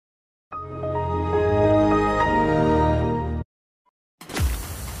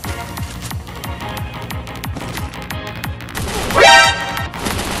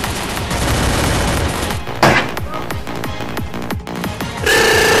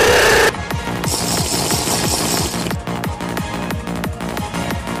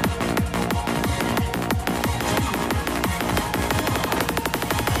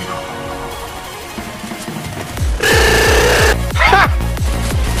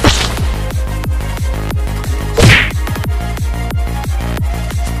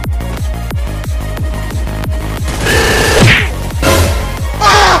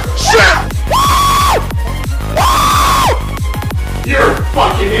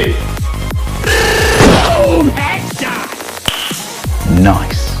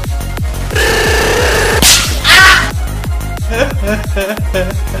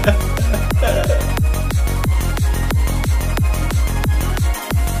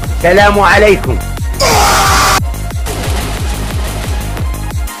السلام عليكم.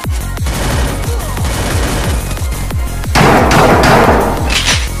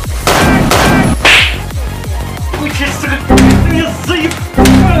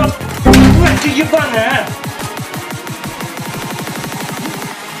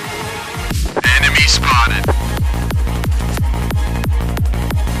 Enemy spotted.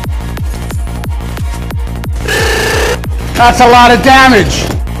 That's a lot of damage.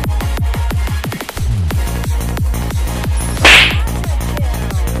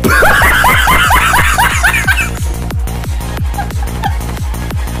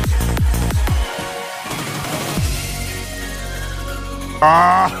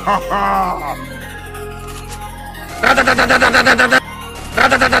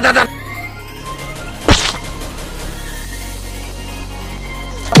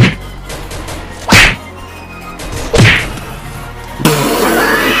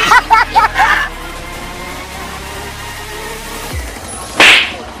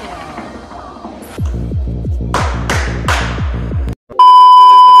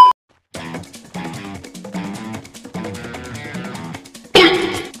 Yeah.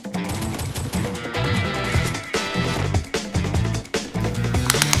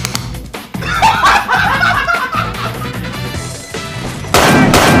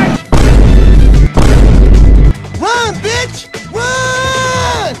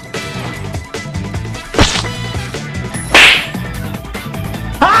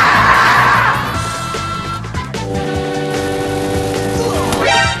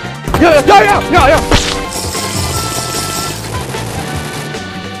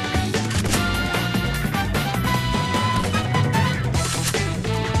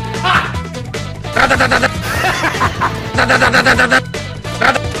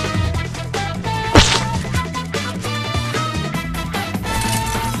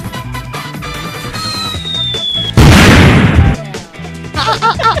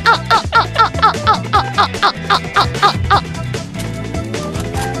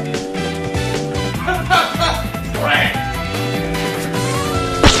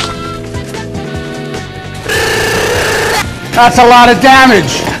 That's a lot of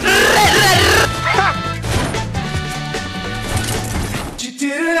damage. You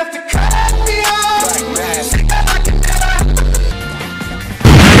didn't have to cut me off.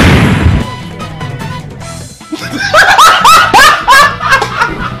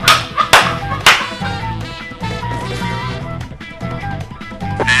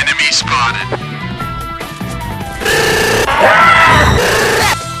 Enemy spotted.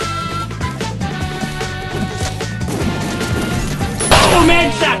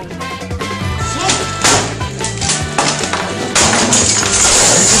 Man shot.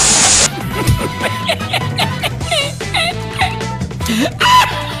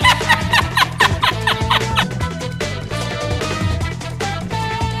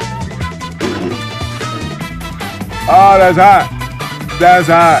 Oh, that's hot. That's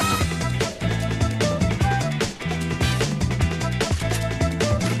hot.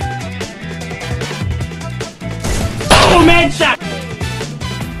 Oh, man shot.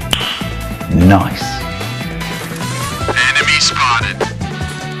 Nice. Enemy spotted.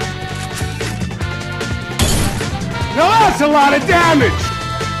 Now that's a lot of damage.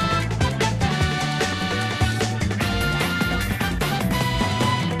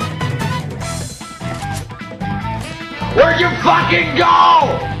 Where'd you fucking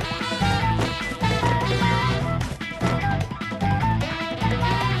go?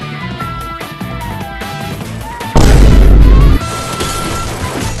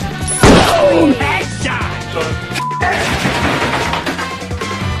 Boom! Headshot!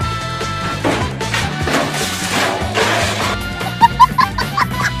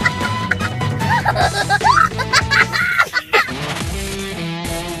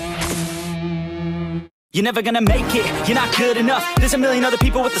 You're never gonna make it, you're not good enough. There's a million other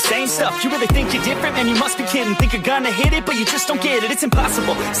people with the same stuff. You really think you're different? Man, you must be kidding. Think you're gonna hit it, but you just don't get it. It's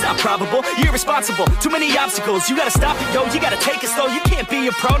impossible, it's not probable, you're irresponsible. Too many obstacles, you gotta stop it, yo. You gotta take it slow, you can't be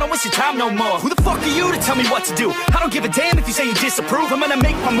a pro. Don't waste your time no more. Who the fuck are you to tell me what to do? I don't give a damn if you say you disapprove. I'm gonna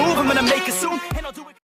make my move, I'm gonna make it soon.